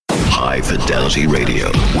High Fidelity Radio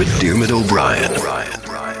with Diarmuid O'Brien.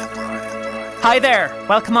 Hi there,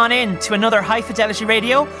 welcome on in to another High Fidelity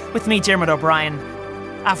Radio with me, Diarmuid O'Brien.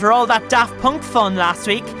 After all that Daft Punk fun last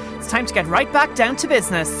week, it's time to get right back down to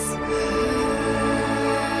business.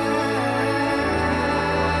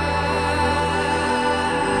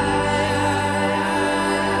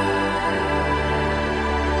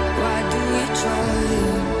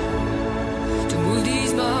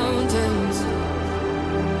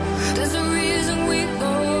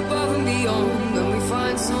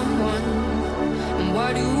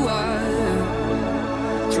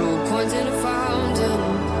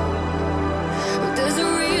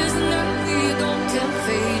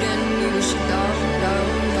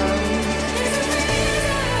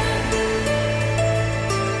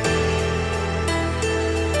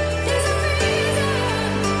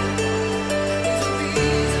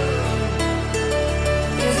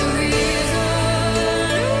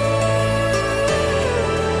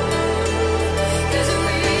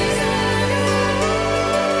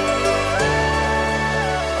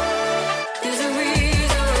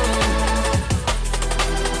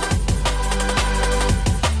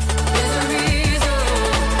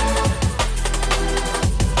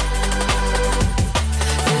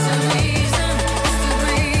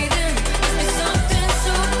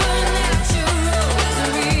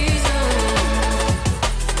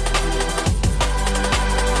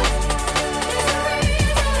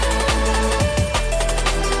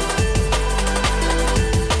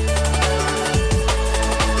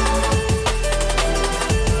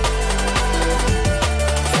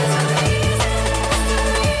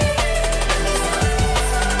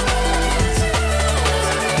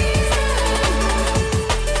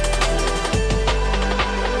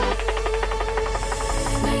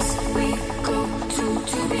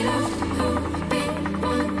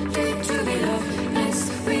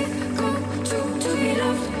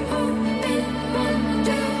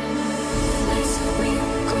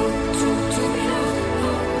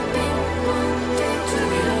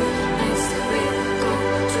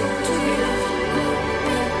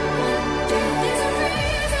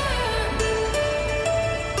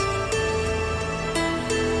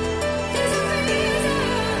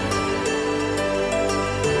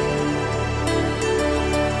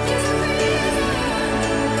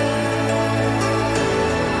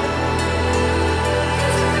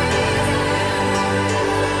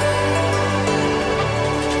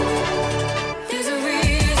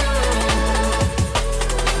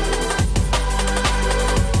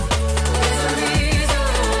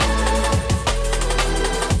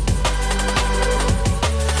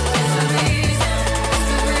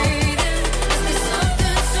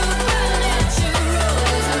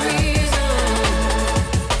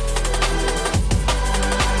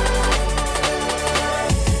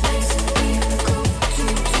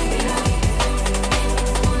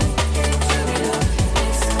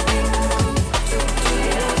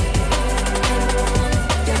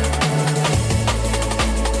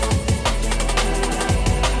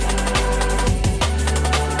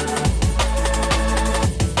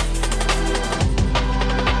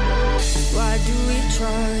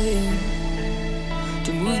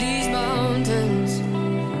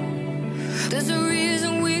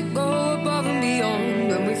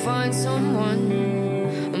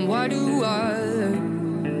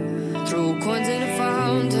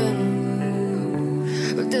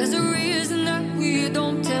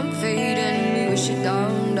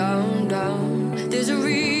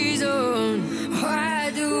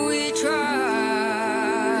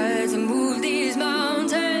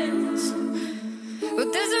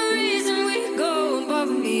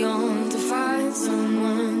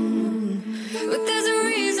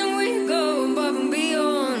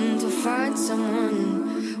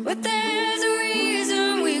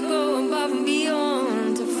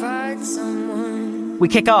 We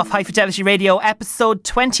kick off High Fidelity Radio episode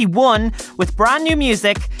 21 with brand new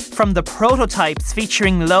music from the Prototypes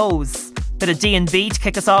featuring Lows. Bit of D&B to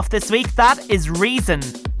kick us off this week. That is Reason.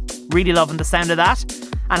 Really loving the sound of that.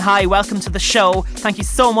 And hi, welcome to the show. Thank you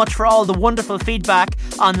so much for all the wonderful feedback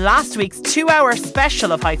on last week's 2-hour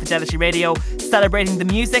special of High Fidelity Radio, celebrating the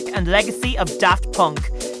music and legacy of Daft Punk.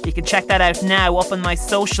 You can check that out now up on my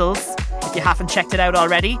socials if you haven't checked it out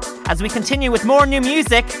already. As we continue with more new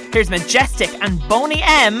music, here's Majestic and Boney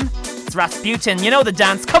M. It's Rasputin. You know the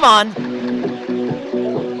dance. Come on.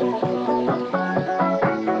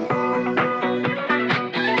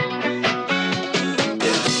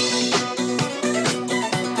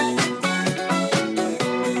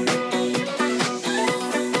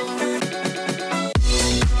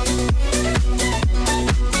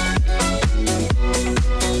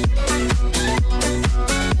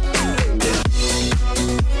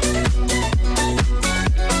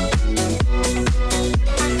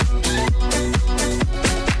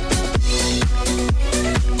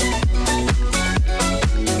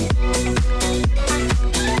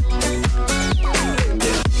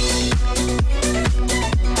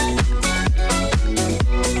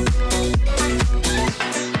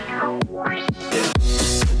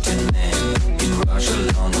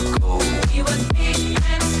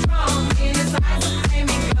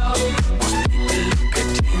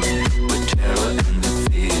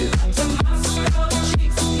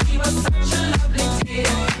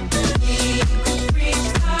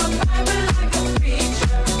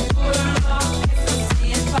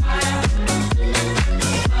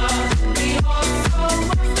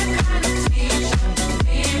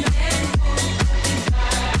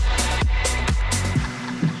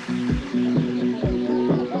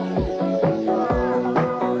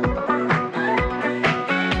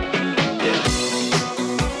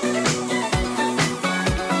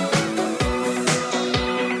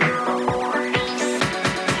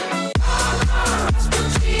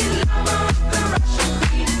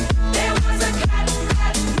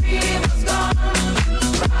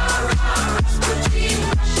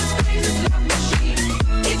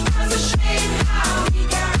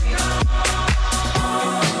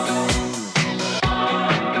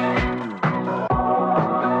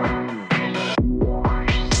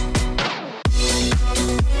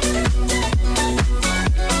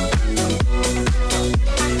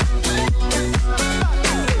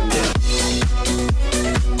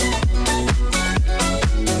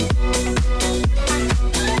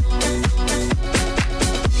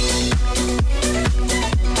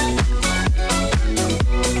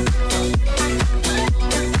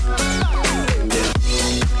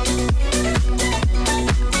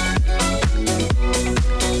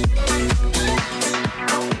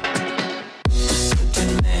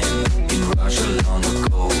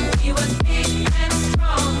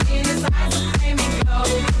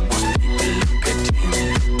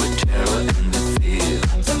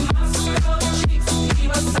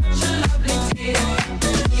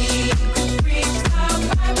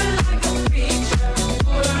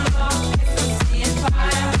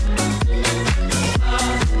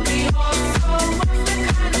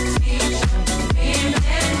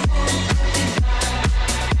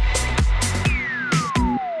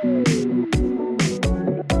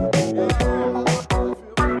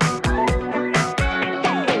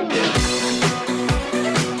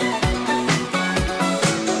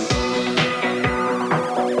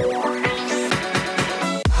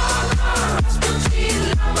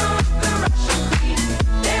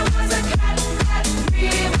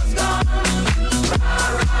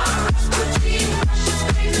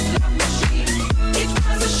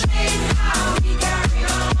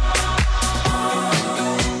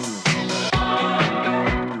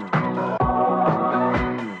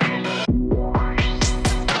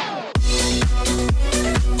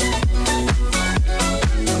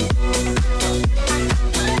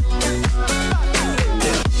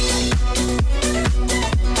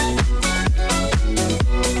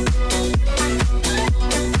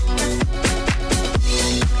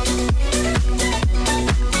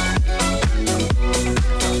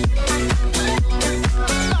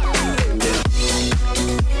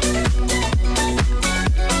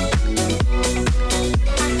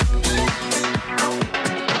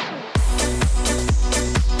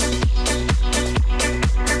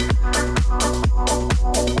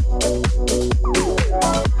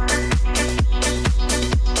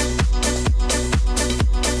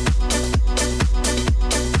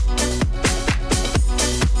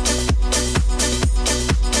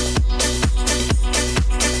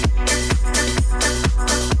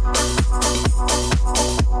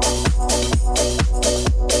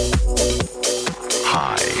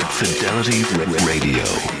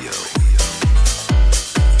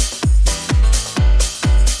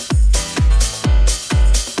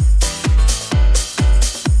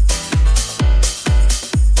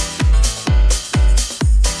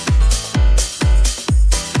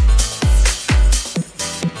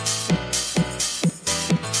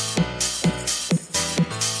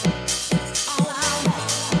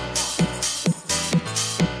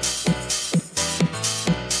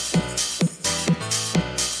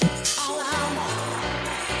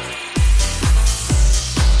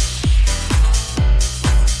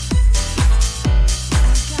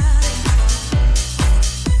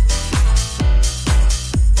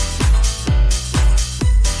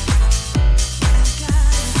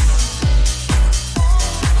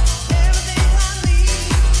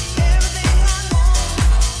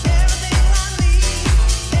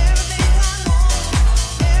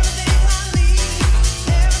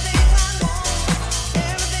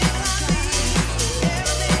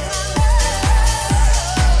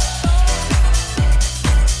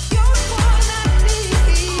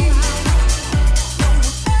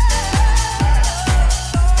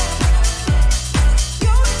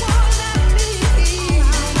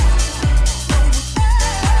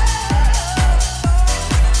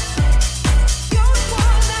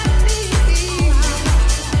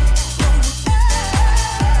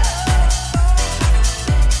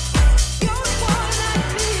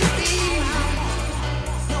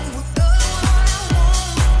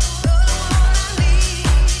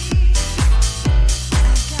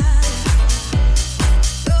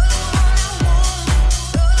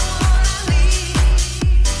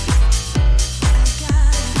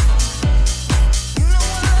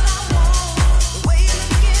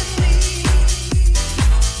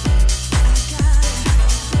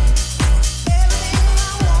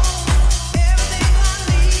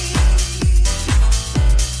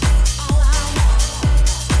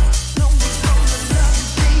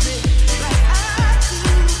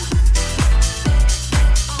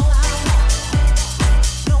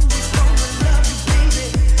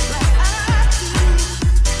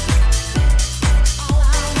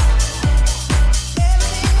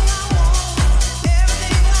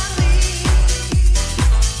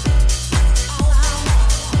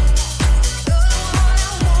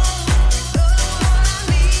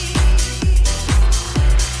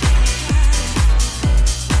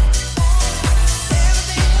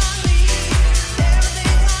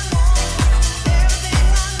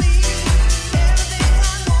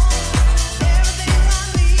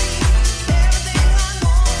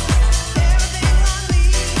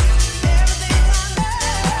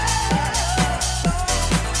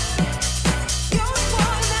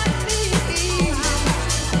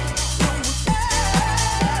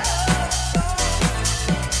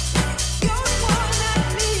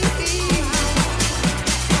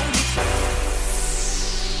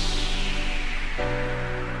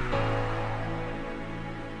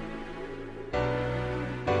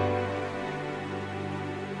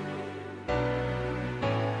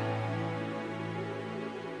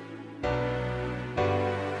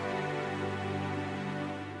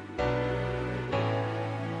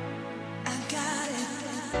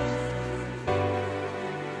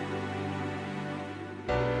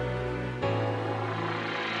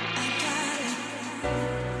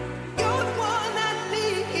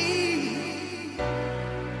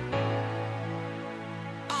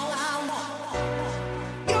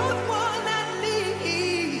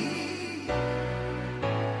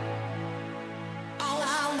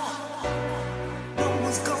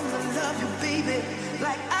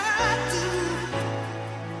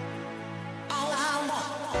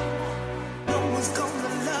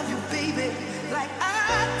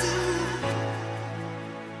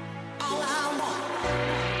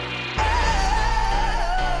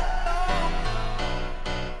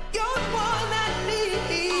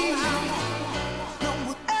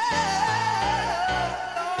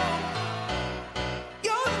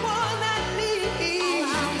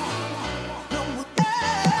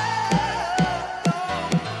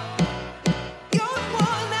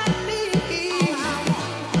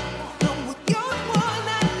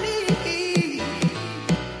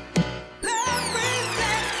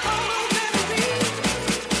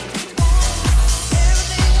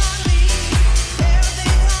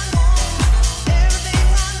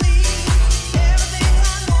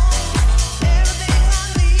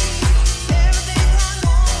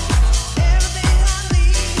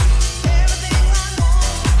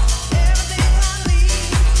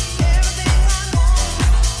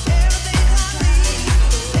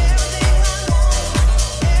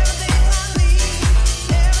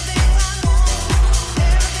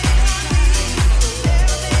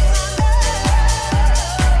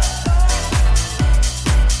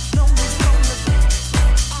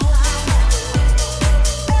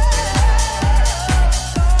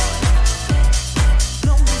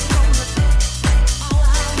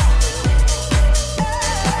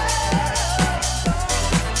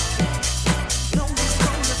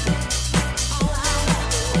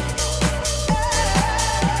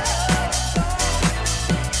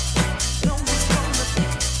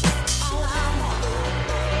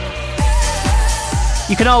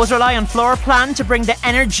 You can always rely on Floorplan to bring the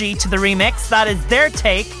energy to the remix. That is their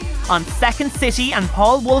take on Second City and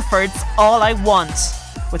Paul Woolford's All I Want,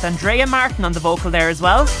 with Andrea Martin on the vocal there as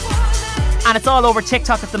well. And it's all over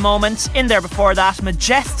TikTok at the moment. In there before that,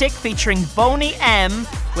 Majestic featuring Boney M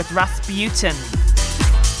with Rasputin.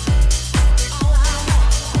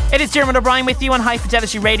 It is Dermot O'Brien with you on High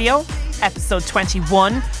Fidelity Radio, episode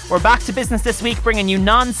 21. We're back to business this week, bringing you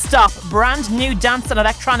non-stop brand new dance and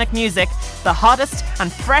electronic music, the hottest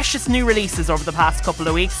and freshest new releases over the past couple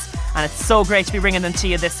of weeks, and it's so great to be bringing them to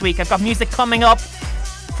you this week. I've got music coming up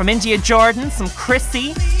from India Jordan, some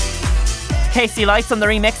Chrissy, Casey Lights on the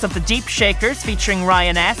remix of The Deep Shakers featuring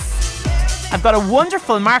Ryan S. I've got a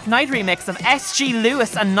wonderful Mark Knight remix of S.G.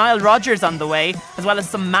 Lewis and Nile Rodgers on the way, as well as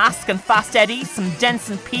some Mask and Fast Eddie, some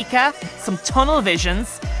Denson Pika, some Tunnel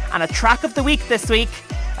Visions, and a track of the week this week,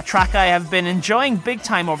 a track I have been enjoying big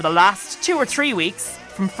time over the last 2 or 3 weeks,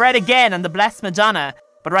 from Fred Again and the Blessed Madonna.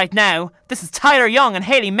 But right now, this is Tyler Young and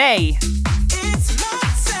Hayley May.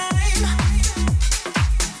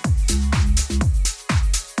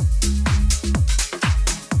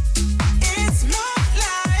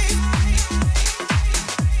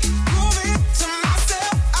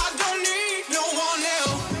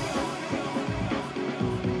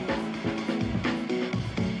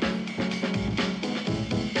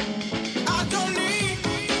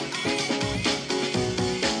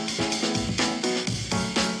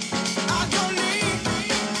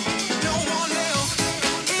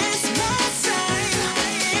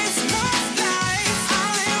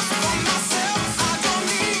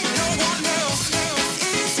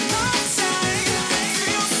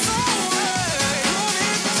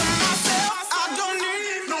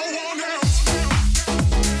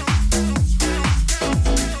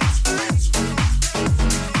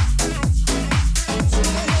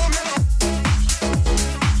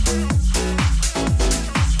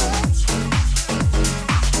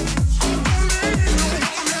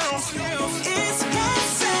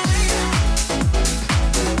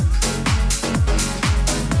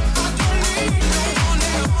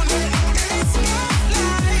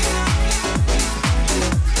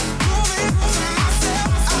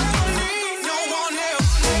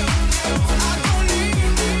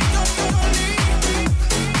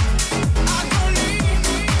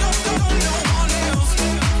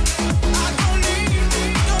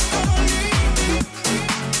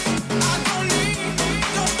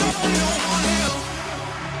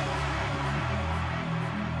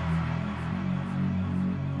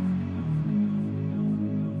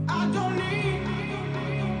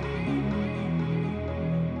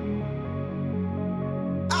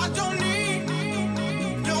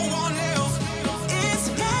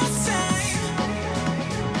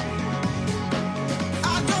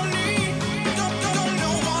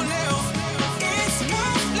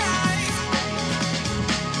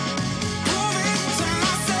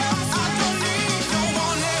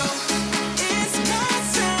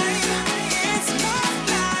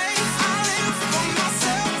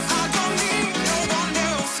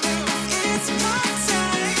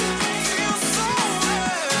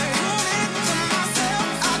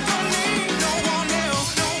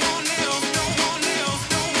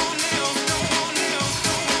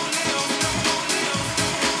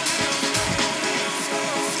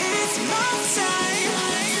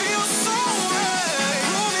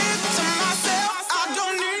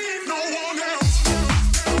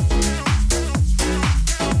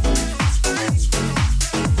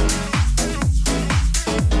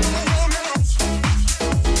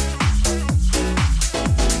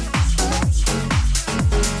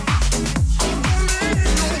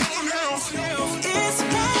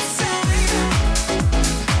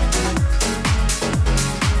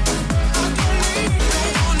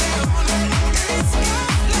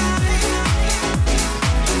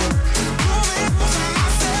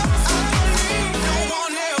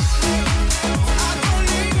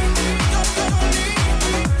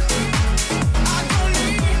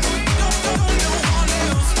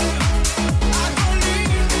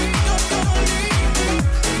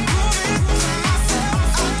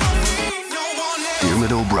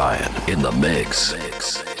 O'Brien in the mix.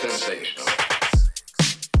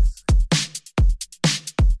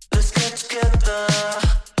 Let's get together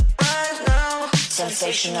right now.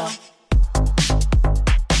 Sensational.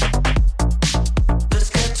 Let's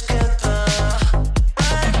get together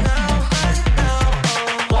right now, right now.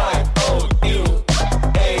 Y-O-U-A-R-E.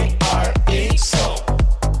 So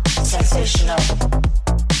sensational,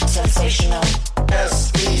 sensational.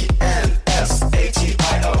 S-E-N-S-A-T-I-O-N-A-L.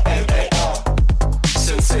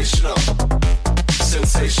 Sensational,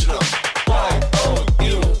 sensational.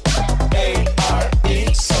 Y-O-U-A-R-E.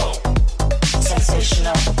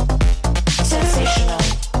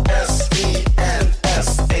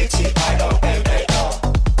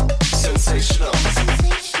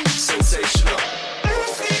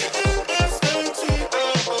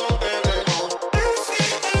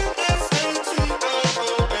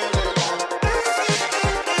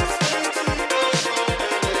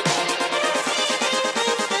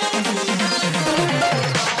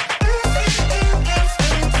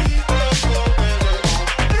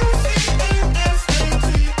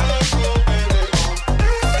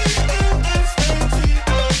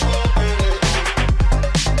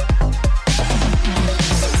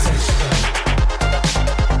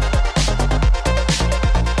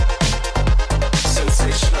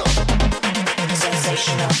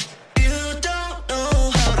 sensational. You don't know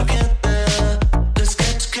how to get there. Let's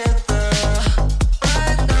get together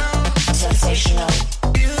right now. Sensational.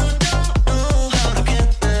 You don't know how to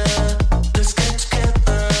get there. Let's get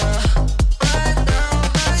together right now,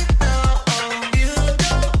 right now. You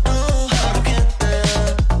don't know how to get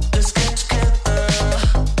there. Let's get together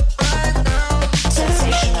right now.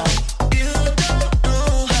 Sensational. You don't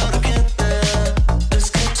know how to get there. Let's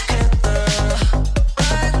get together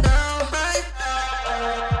right now, right now.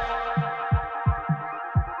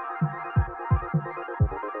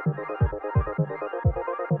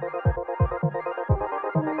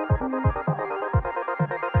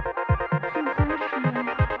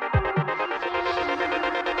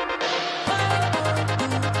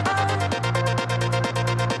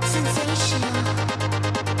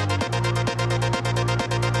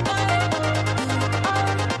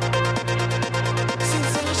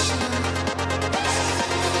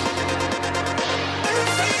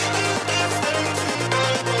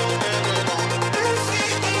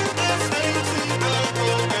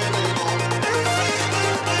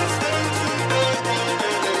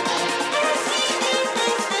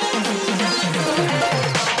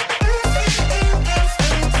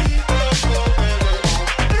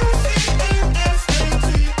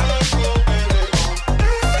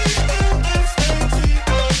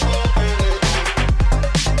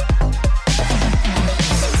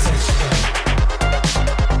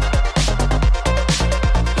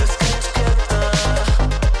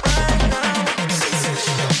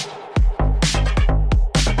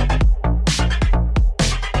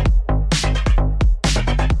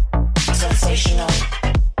 Sensational.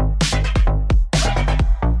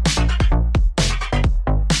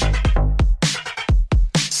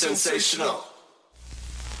 Sensational.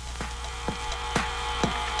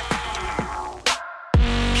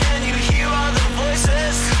 Can you hear all the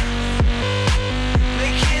voices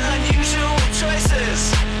making unusual choices?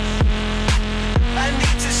 I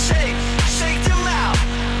need to shake them out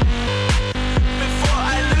before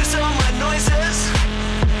I lose all my noises.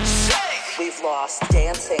 Shake. We've lost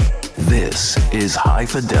dancing. This is High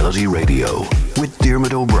Fidelity Radio with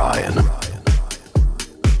Diarmid O'Brien.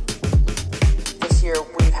 This year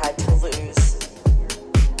we've had to lose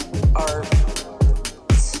our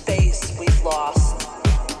space. We've lost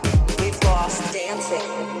dancing.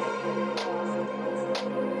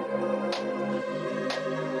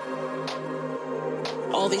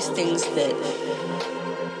 All these things that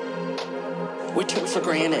we took for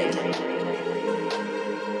granted.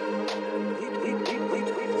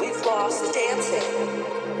 We've lost dancing.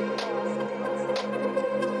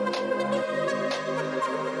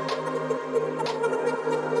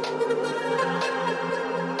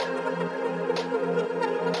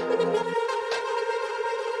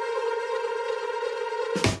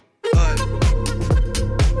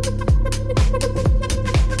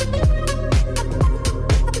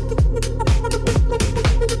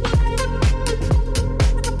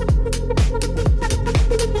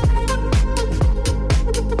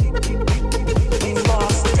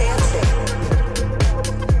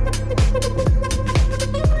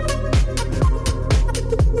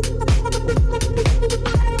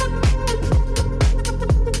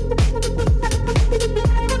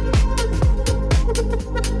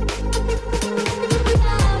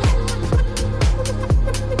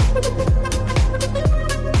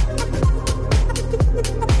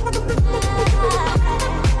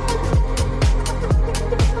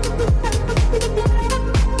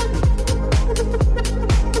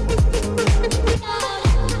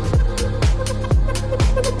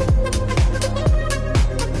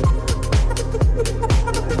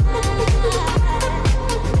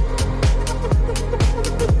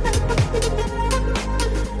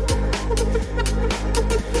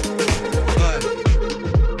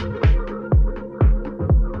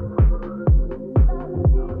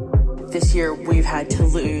 This year we've had to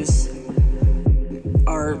lose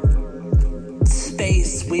our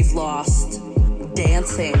space. We've lost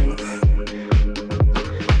dancing.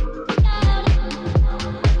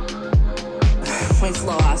 We've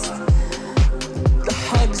lost the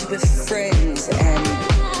hugs with friends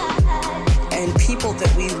and people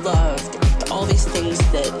that we loved. All these things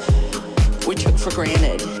that we took for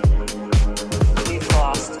granted. We've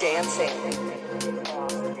lost dancing.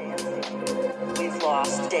 We've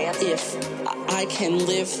lost dancing. If I can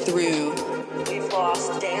live through, we've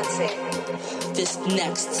lost dancing. This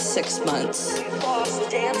next 6 months, we've lost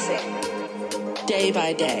dancing. Day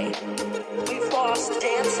by day, we've lost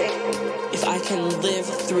dancing. If I can live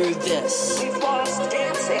through this, we've lost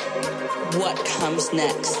dancing. What comes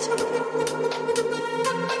next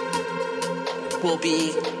will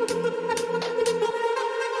be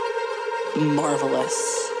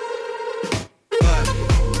marvelous.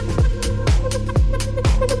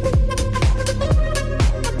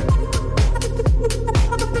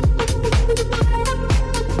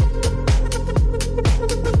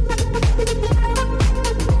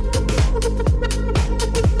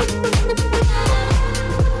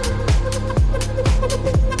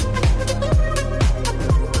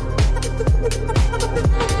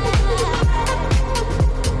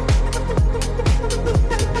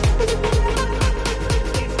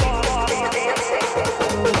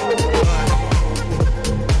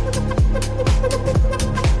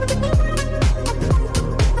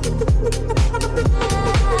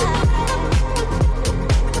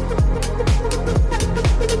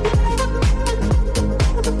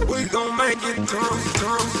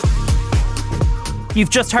 You've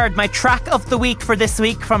just heard my track of the week for this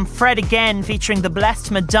week from Fred Again featuring the Blessed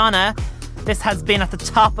Madonna. This has been at the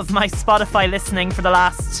top of my Spotify listening for the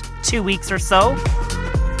last 2 weeks or so.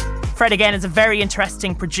 Fred Again is a very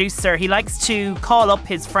interesting producer. He likes to call up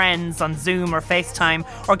his friends on Zoom or FaceTime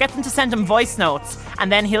or get them to send him voice notes,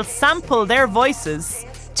 and then he'll sample their voices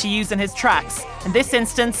to use in his tracks. In this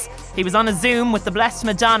instance, he was on a Zoom with the Blessed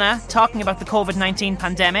Madonna talking about the COVID-19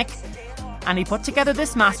 pandemic, and he put together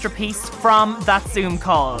this masterpiece from that Zoom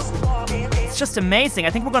call. It's just amazing. I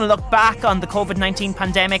think we're going to look back on the COVID-19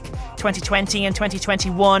 pandemic 2020 and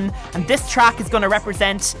 2021, and this track is going to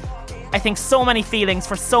represent, I think, so many feelings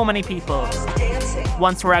for so many people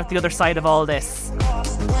once we're out the other side of all this.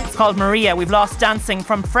 It's called Maria, We've Lost Dancing,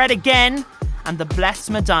 from Fred Again and the Blessed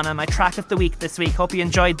Madonna, my track of the week this week. Hope you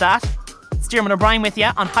enjoyed that. It's Diarmuid O'Brien with you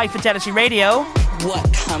on High Fidelity Radio.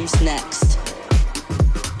 What comes next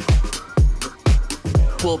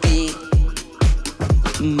will be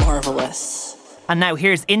marvelous. And now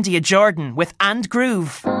here's India Jordan with And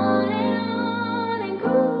Groove.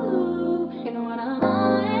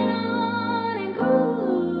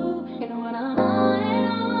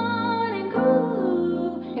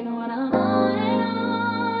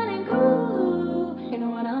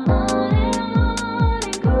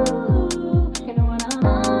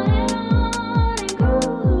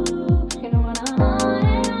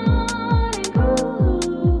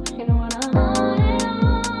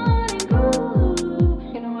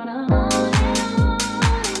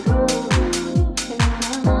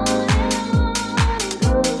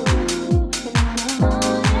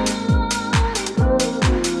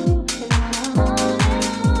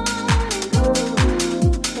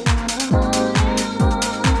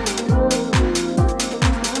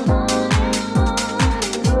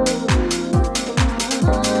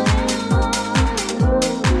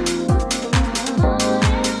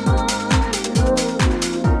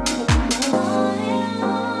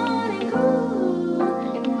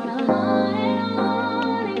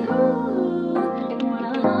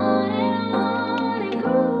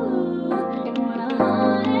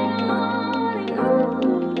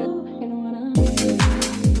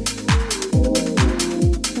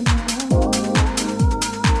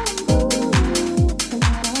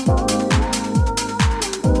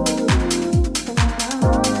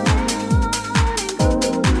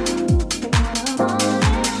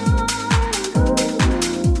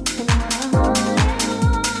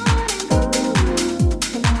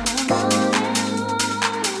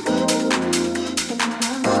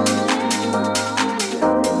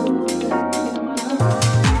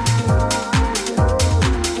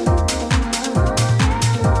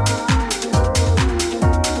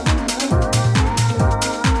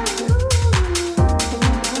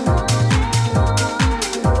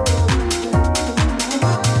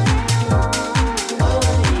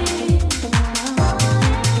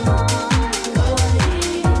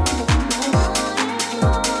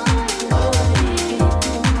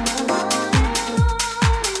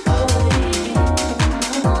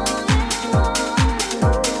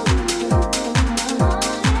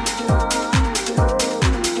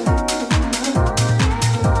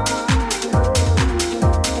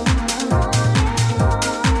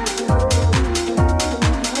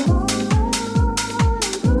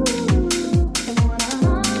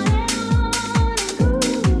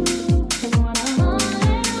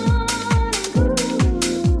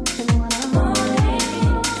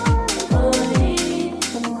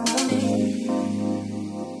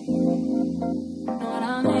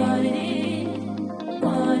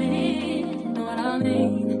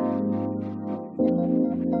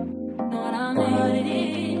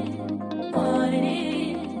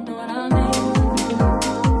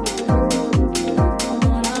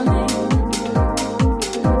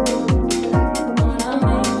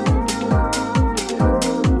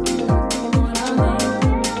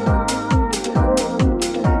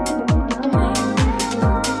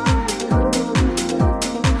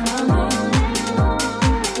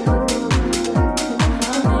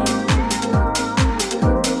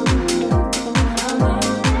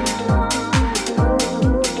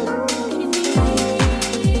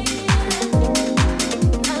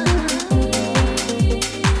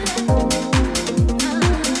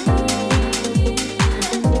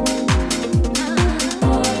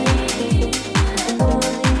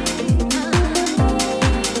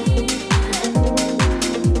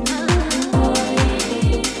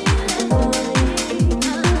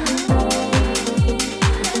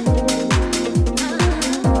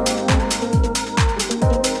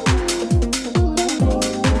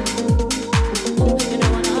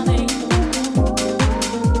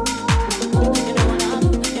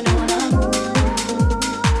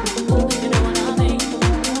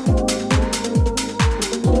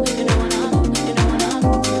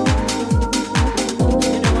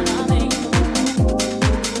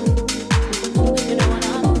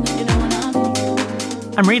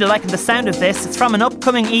 I'm really liking the sound of this. It's from an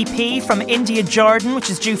upcoming EP from India Jordan, which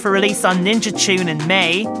is due for release on Ninja Tune in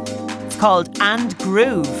May. It's called And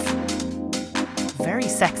Groove. Very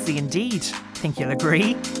sexy indeed. I think you'll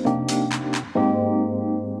agree.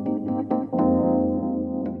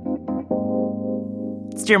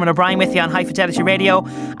 It's Diarmuid O'Brien with you on High Fidelity Radio,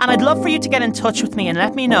 and I'd love for you to get in touch with me and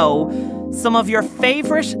let me know some of your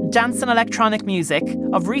favourite dance and electronic music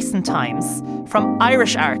of recent times from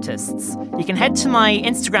Irish artists. You can head to my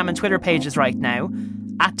Instagram and Twitter pages right now,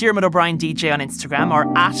 at Diarmuid O'Brien DJ on Instagram or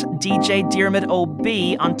at DJ Diarmuid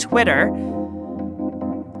OB on Twitter,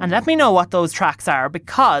 and let me know what those tracks are,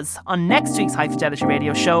 because on next week's High Fidelity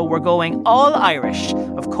Radio show we're going all Irish.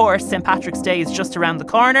 Of course, St. Patrick's Day is just around the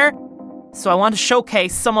corner, so I want to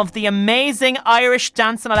showcase some of the amazing Irish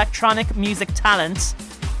dance and electronic music talent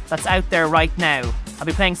that's out there right now. I'll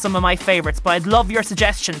be playing some of my favourites, but I'd love your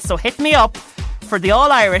suggestions, so hit me up for the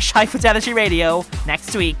all-Irish High Fidelity Radio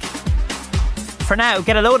next week. For now,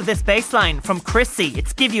 get a load of this bass line from Chrissy.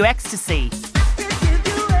 It's Give You Ecstasy.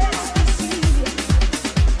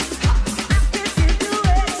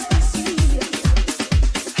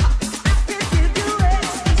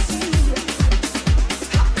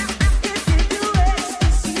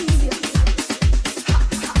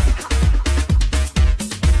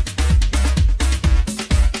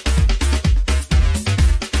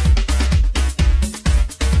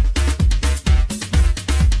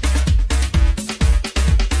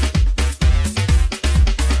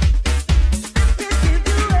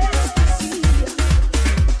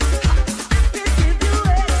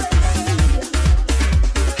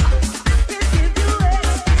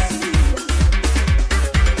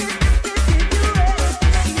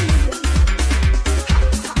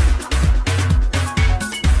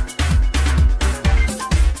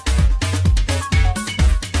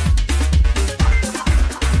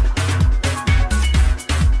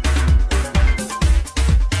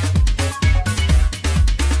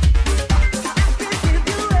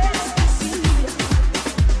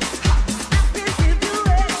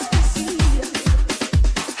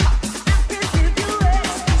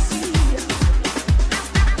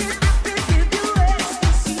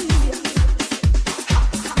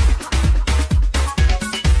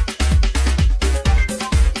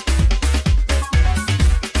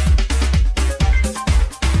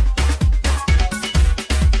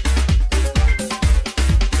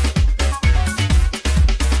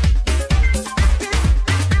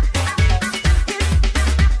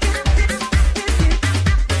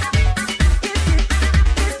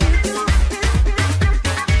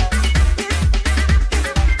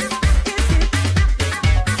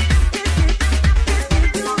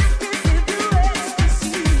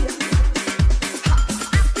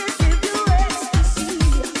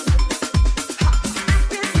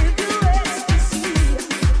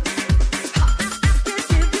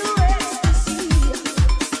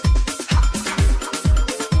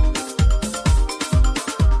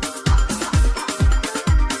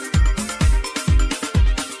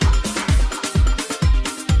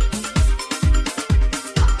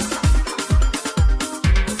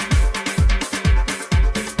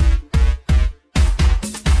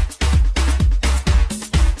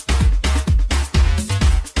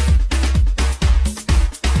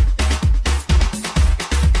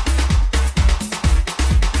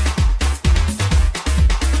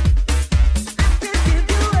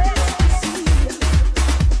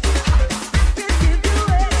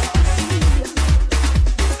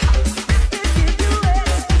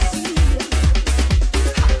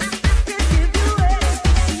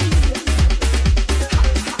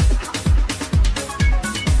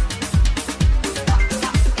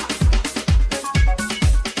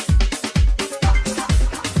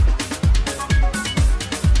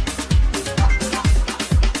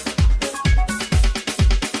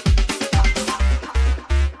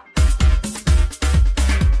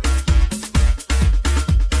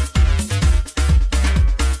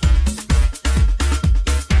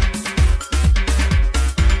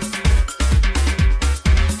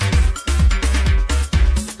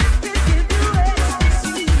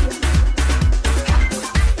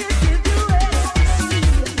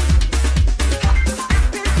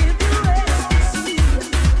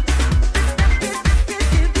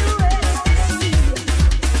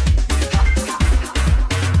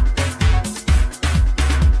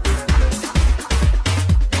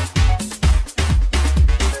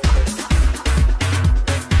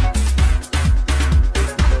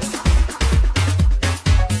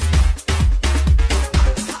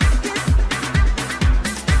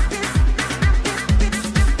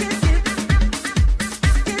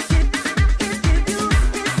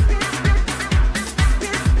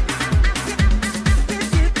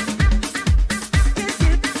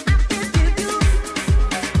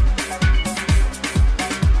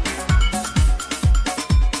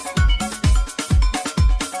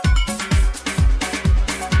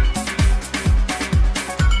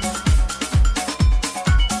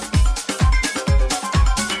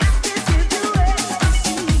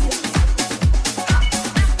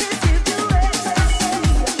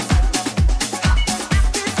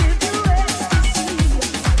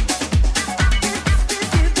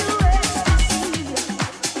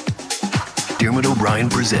 BRIEN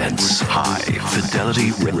presents High Fidelity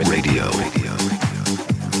Radio.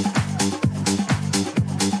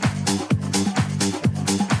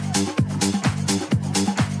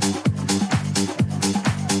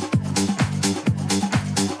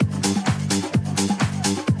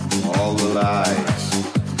 All the lies,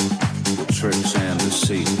 the tricks and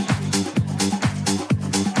deceit,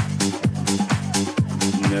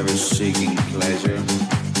 never seeking pleasure,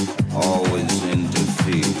 always in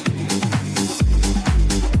defeat.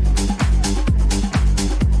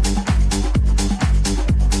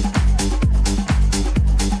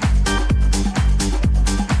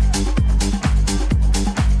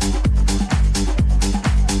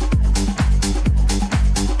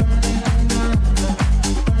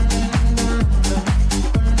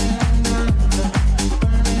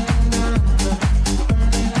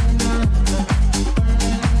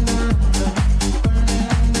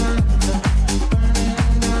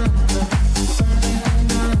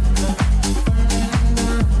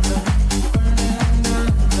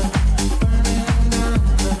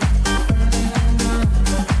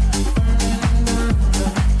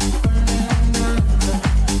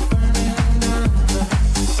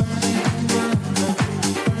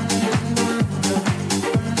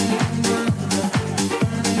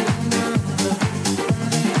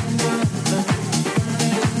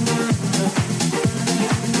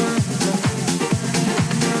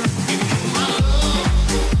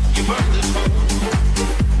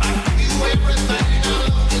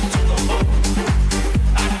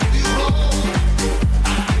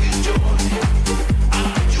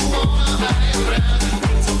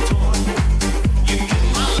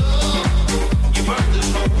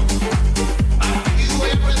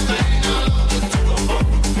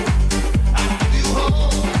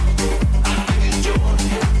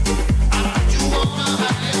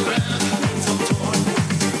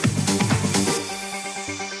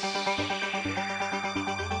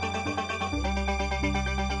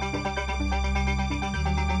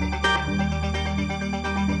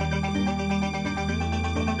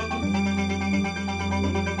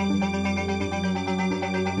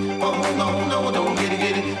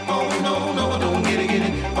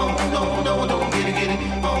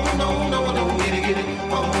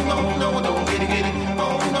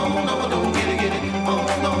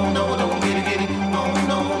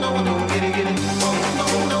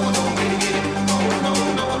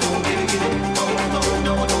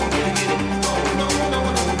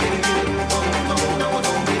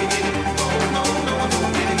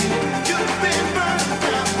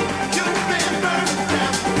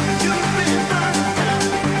 You've been burned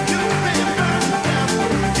down.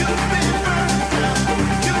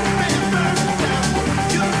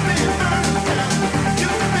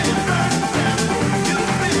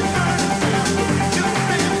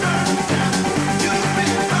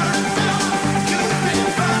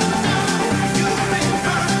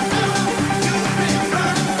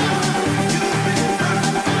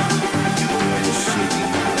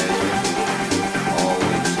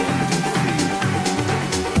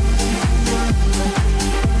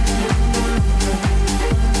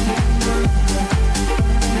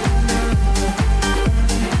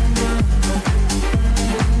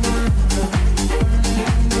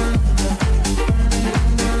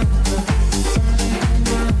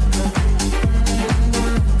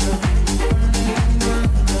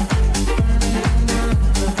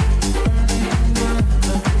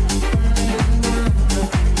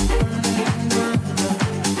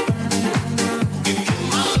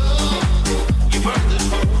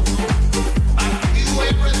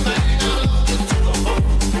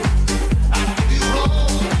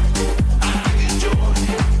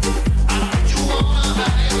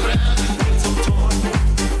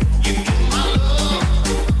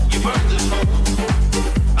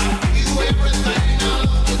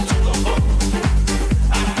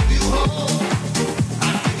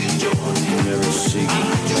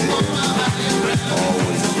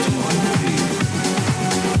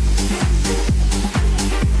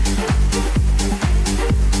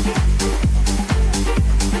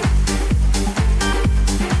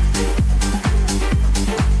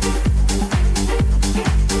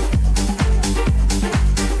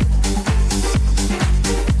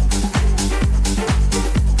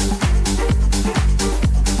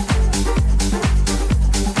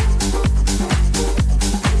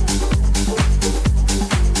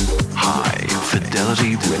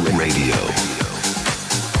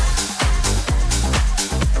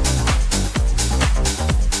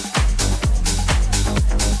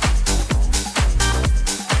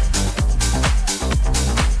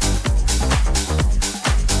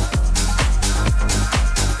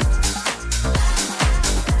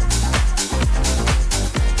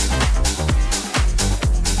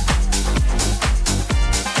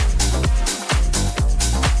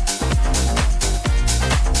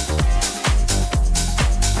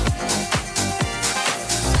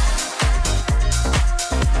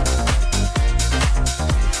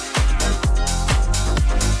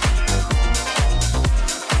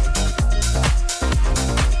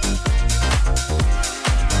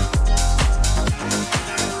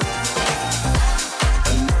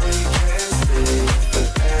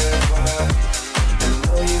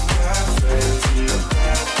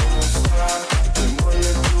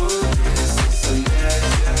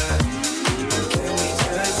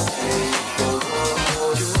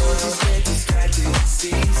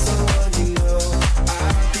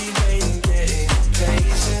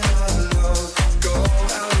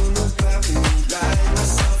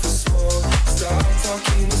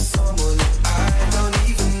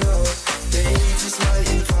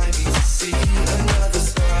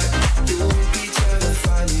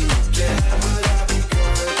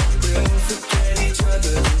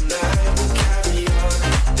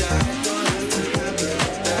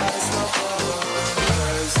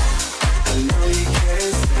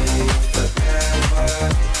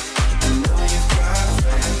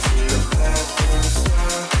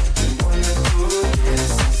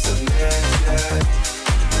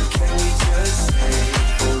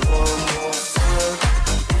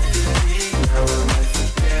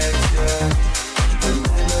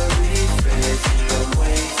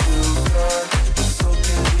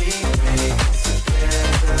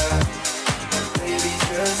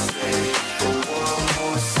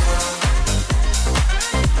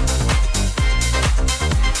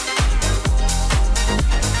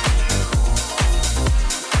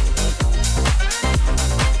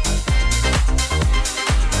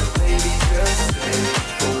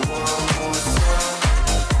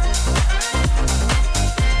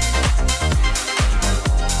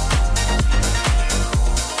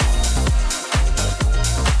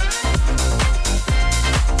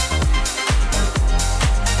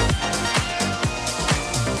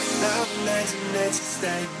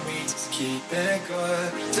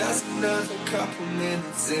 one. Just another couple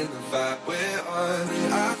minutes in the vibe we're on.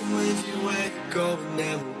 I'm with you where you're going,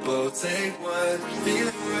 and we'll both take one.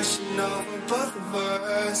 Feeling rushing over both of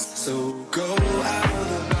us. So go out on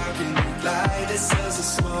the balcony, light ourselves a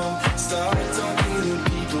smoke. Start talking to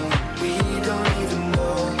people we don't even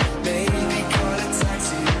know. Maybe call a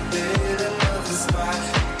taxi, live another spot.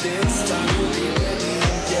 This time we'll be ready.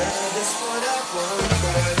 Yeah, that's what I want.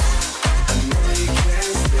 I know you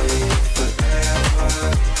can't stay forever.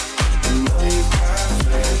 I know you're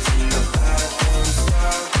perfect, and your life won't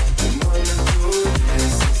stop. You wanna do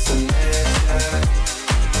this, it's a measure.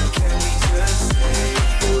 Can we just stay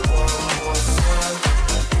for one more song?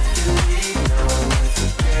 If you leave now, I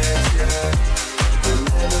forget ya. The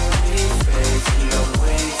memory fades, and I'm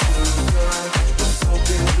way too gone. Was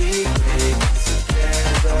hoping we'd make it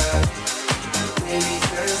together. Maybe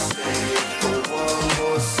just stay for one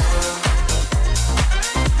more song.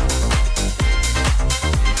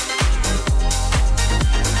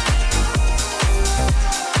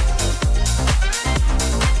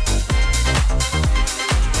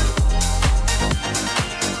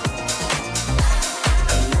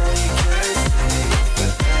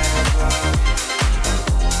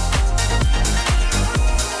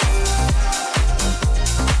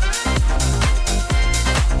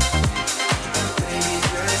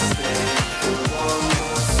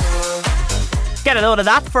 Get a load of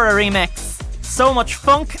that for a remix. So much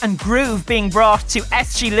funk and groove being brought to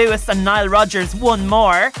S.G. Lewis and Nile Rodgers' One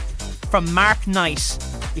More from Mark Knight.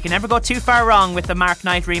 You can never go too far wrong with the Mark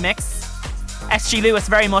Knight remix. S.G. Lewis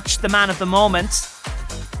very much the man of the moment.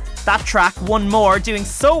 That track, One More, doing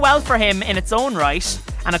so well for him in its own right.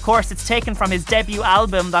 And of course it's taken from his debut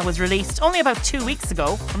album that was released only about 2 weeks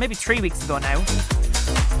ago, or maybe 3 weeks ago now.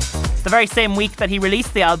 The very same week that he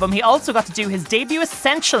released the album, he also got to do his debut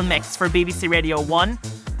Essential mix for BBC Radio 1.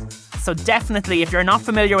 So definitely, if you're not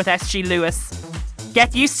familiar with S.G. Lewis,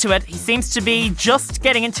 get used to it. He seems to be just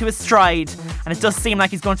getting into his stride, and it does seem like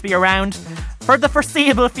he's going to be around for the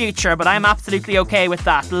foreseeable future, but I'm absolutely okay with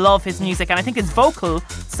that. Love his music, and I think his vocal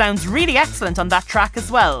sounds really excellent on that track as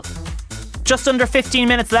well. Just under 15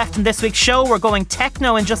 minutes left in this week's show. We're going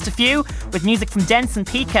techno in just a few, with music from Dents and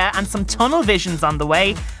Pika and some Tunnel Visions on the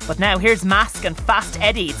way. But now here's Mask and Fast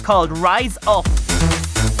Eddie. It's called Rise Up.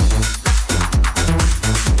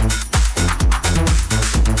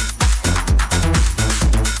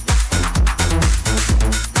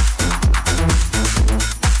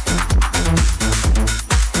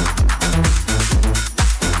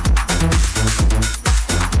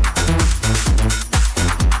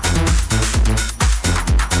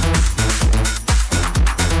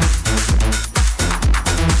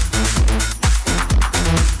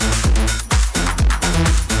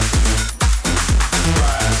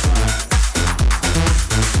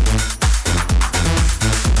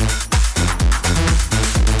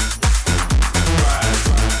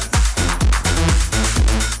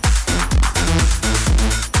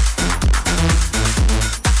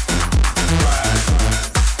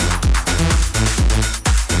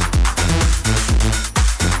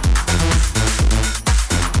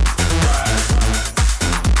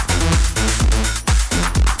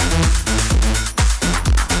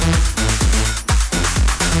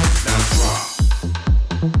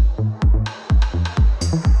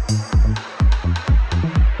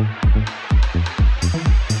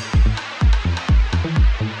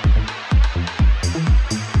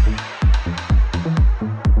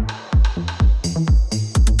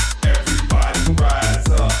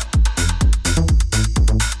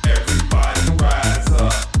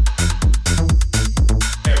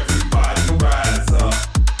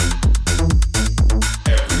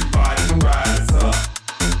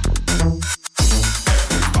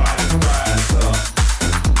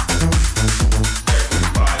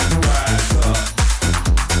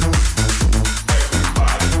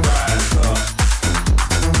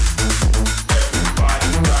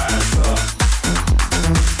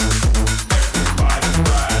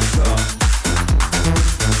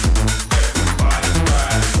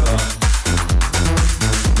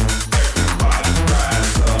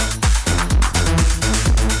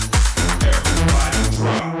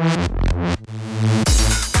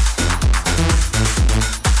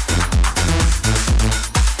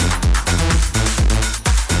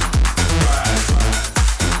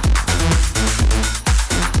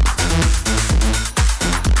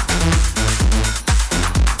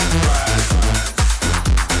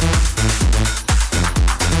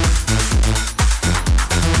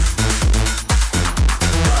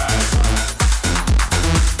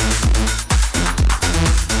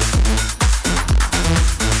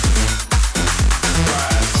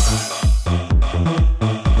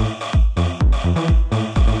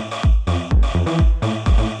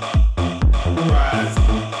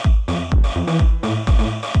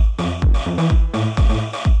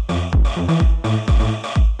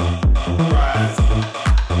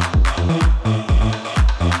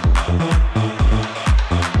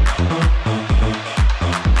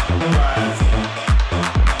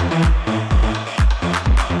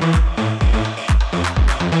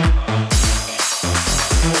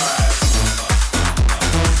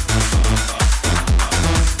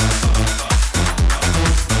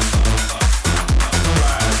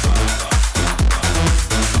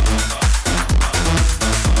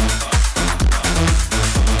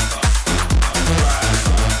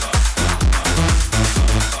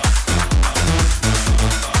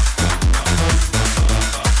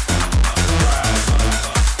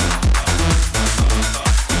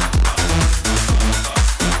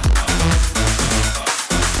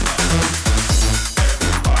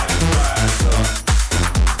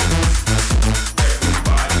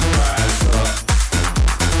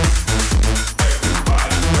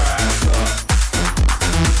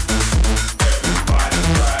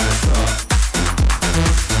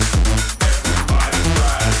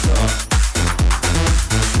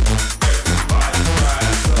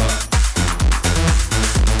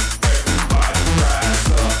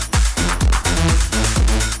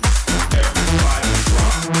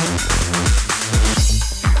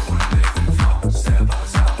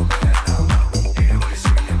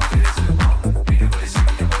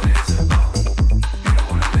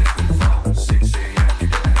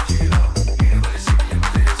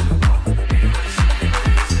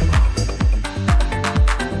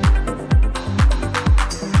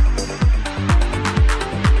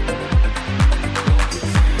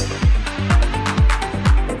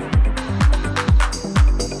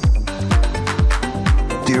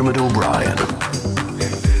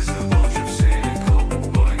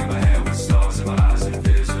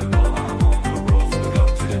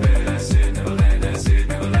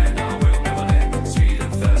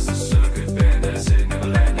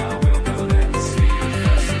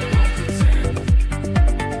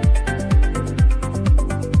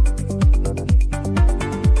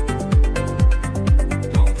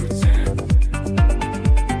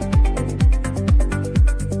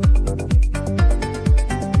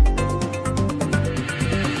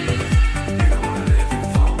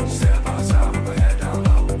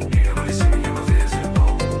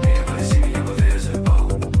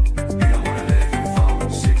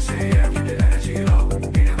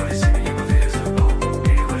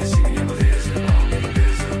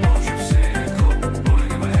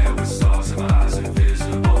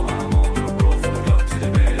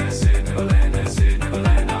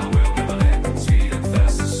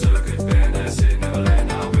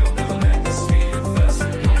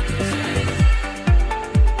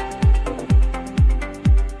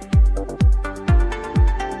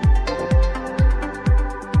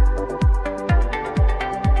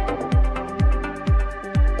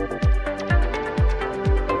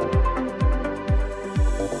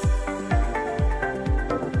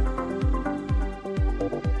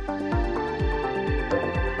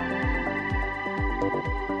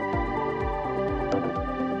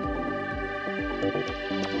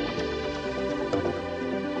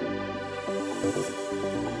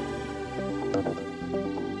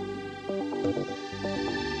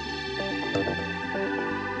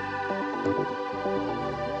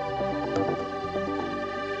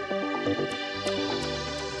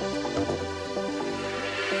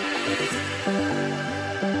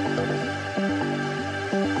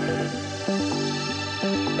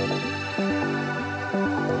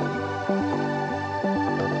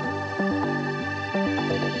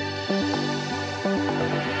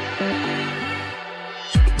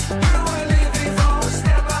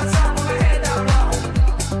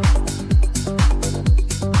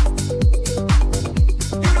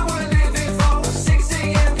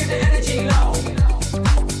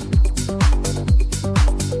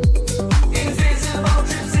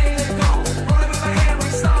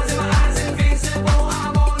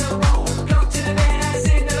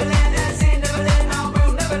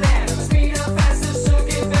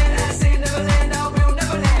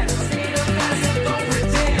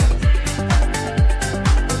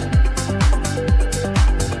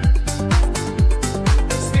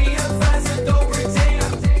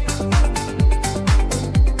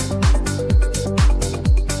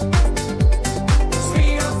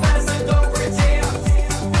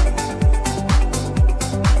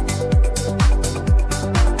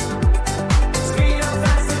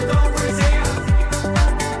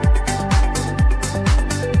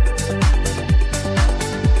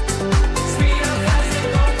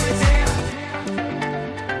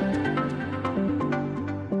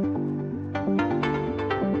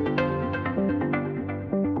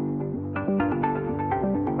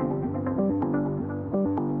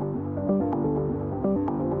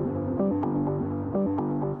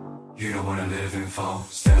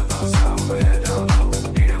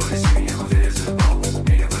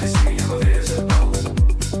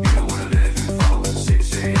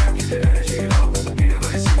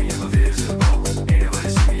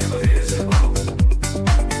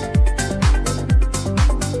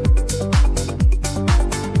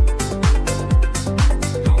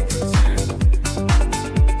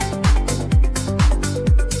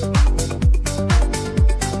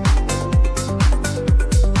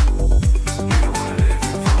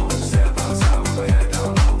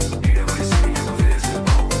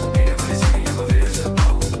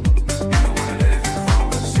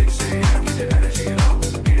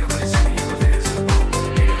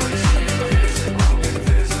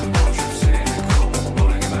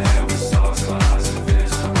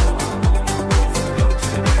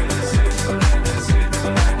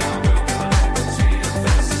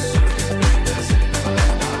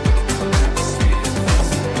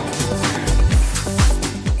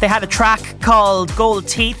 They had a track called Gold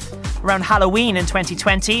Teeth around Halloween in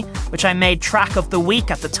 2020, which I made track of the week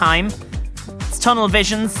at the time. It's Tunnel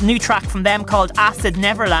Vision's new track from them called Acid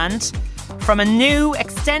Neverland, from a new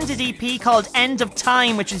extended EP called End of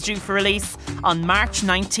Time, which is due for release on March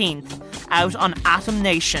 19th, out on Atom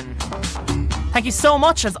Nation. Thank you so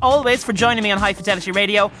much, as always, for joining me on High Fidelity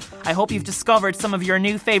Radio. I hope you've discovered some of your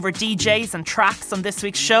new favourite DJs and tracks on this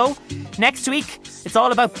week's show. Next week, it's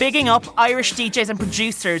all about bigging up Irish DJs and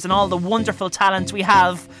producers and all the wonderful talent we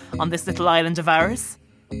have on this little island of ours.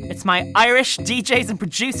 It's my Irish DJs and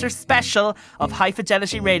producers special of High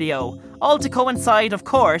Fidelity Radio, all to coincide, of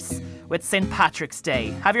course, with St. Patrick's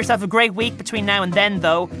Day. Have yourself a great week between now and then,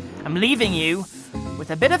 though. I'm leaving you with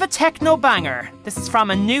a bit of a techno banger. This is from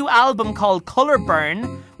a new album called Colour Burn,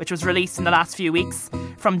 which was released in the last few weeks,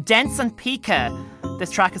 from Dents and Pika. This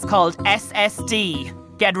track is called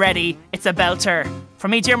SSD. Get ready, it's a belter.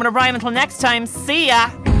 From me, Diarmuid O'Brien, until next time, see ya!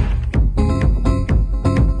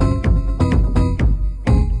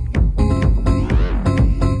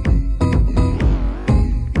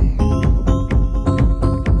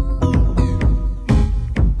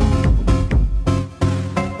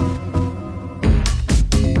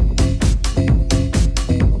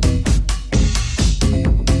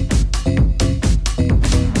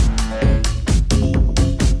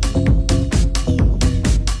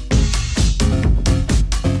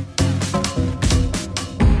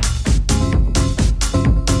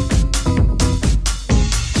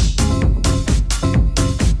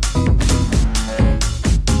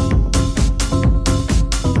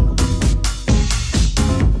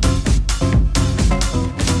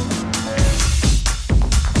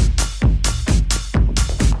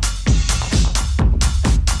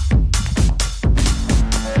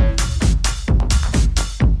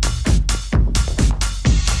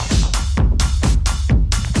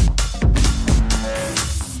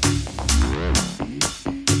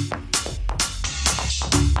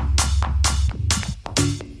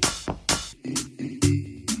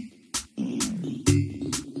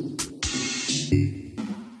 Fidelity.